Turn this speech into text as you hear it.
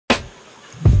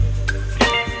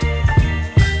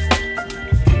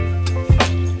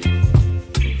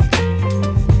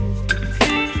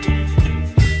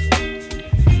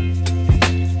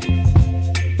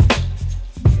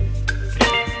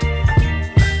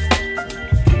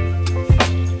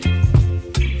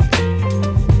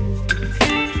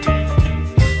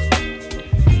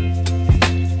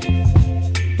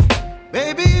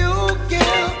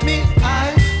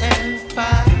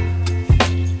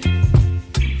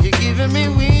giving me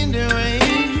wind and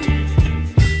rain.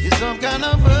 You're some kind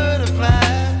of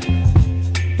butterfly.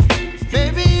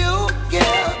 Baby, you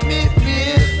give me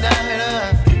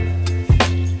midnight.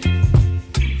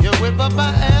 You whip up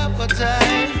my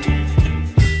appetite.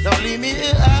 Don't leave me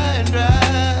here high and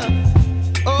dry.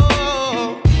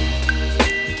 Oh,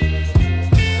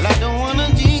 well, I don't wanna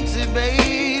jinx it,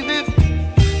 baby,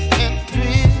 and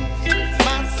twist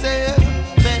myself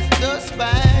at the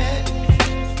spine.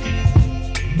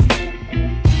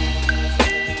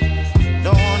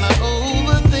 Don't wanna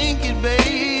overthink it,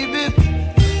 baby.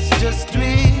 It's just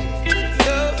twist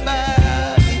your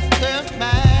body and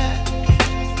mine.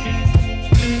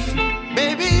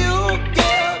 Baby, you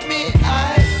give me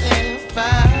ice and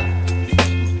fire.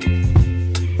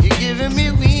 You're giving me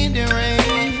wind and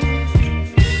rain.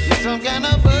 You're some kind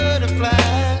of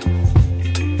butterfly.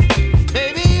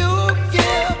 Baby, you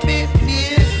give me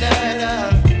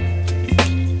midnight.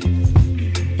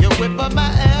 You whip up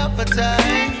my appetite.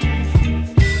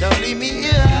 Don't leave me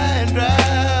here high and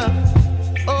dry.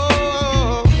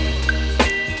 Oh,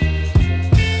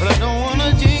 but I don't wanna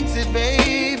jinx it,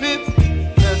 baby.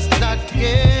 Let's not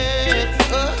get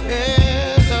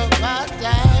ahead of my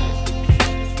time.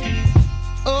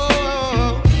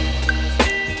 Oh,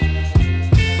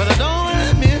 but I don't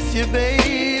wanna miss you,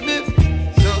 baby.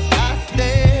 So I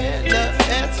stand up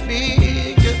and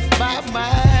speak my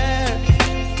mind.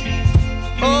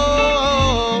 Oh.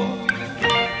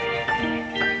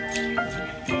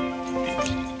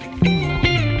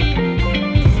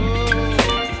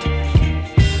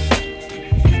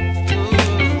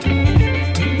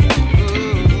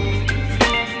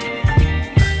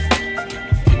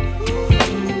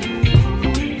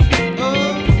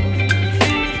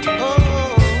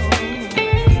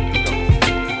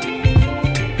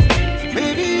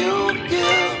 Baby, you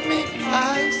give me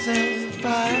ice and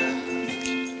fire.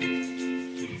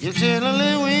 You're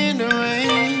chilling wind and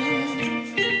rain.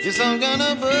 You're some kind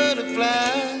of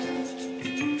butterfly.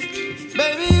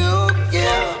 Baby, you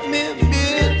give me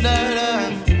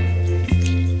midnight.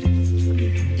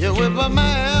 You whip up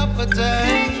my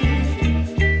appetite.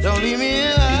 Don't leave me